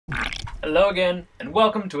Hello again, and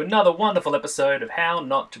welcome to another wonderful episode of How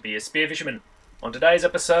Not to Be a Spearfisherman. On today's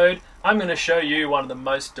episode, I'm going to show you one of the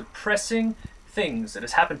most depressing things that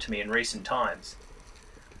has happened to me in recent times.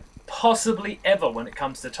 Possibly ever when it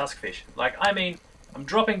comes to tuskfish. I'm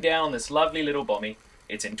dropping down on this lovely little bommy.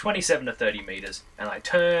 It's in 27 to 30 meters, and I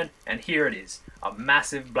turn, and here it is, a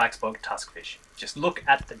massive black spot tuskfish. Just look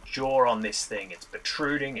at the jaw on this thing. It's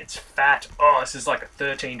protruding, it's fat. Oh, this is like a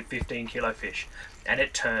 13 to 15 kilo fish. And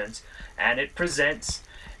it turns, and it presents,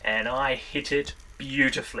 and I hit it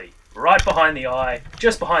beautifully. Right behind the eye,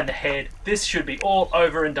 just behind the head. This should be all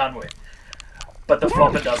over and done with. But the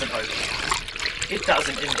flopper doesn't open. It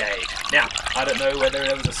doesn't engage. Now, I don't know whether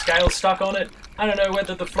there was a scale stuck on it. I don't know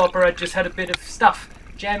whether the flopper had just had a bit of stuff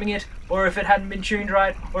jamming it, or if it hadn't been tuned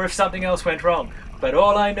right, or if something else went wrong. But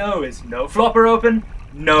all I know is no flopper open,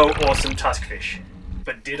 no awesome tuskfish.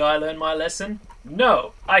 But did I learn my lesson?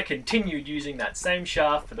 No, I continued using that same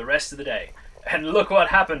shaft for the rest of the day. And look what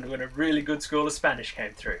happened when a really good school of Spanish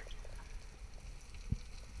came through.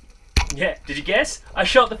 Yeah, did you guess? I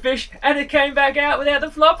shot the fish and it came back out without the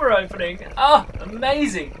flopper opening. Oh,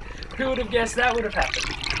 amazing. Who would have guessed that would have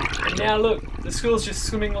happened? And now look, the school's just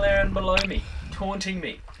swimming around below me, taunting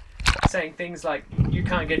me, saying things like, you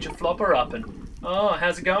can't get your flopper up, and oh,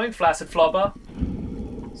 how's it going, flaccid flopper?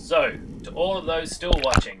 So, to all of those still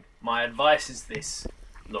watching, my advice is this: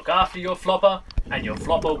 look after your flopper, and your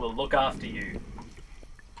flopper will look after you.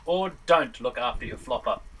 Or don't look after your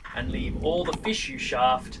flopper, and leave all the fish you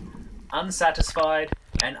shaft unsatisfied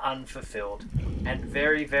and unfulfilled, and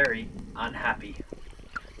very, very unhappy.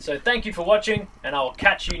 So thank you for watching, and I will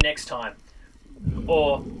catch you next time.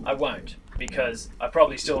 Or I won't, because I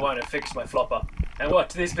probably still won't have fixed my flopper. And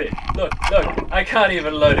watch this bit. Look, I can't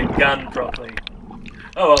even load a gun properly.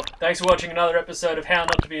 Oh well, thanks for watching another episode of How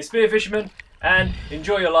Not to Be a Spearfisherman, and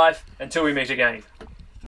enjoy your life until we meet again.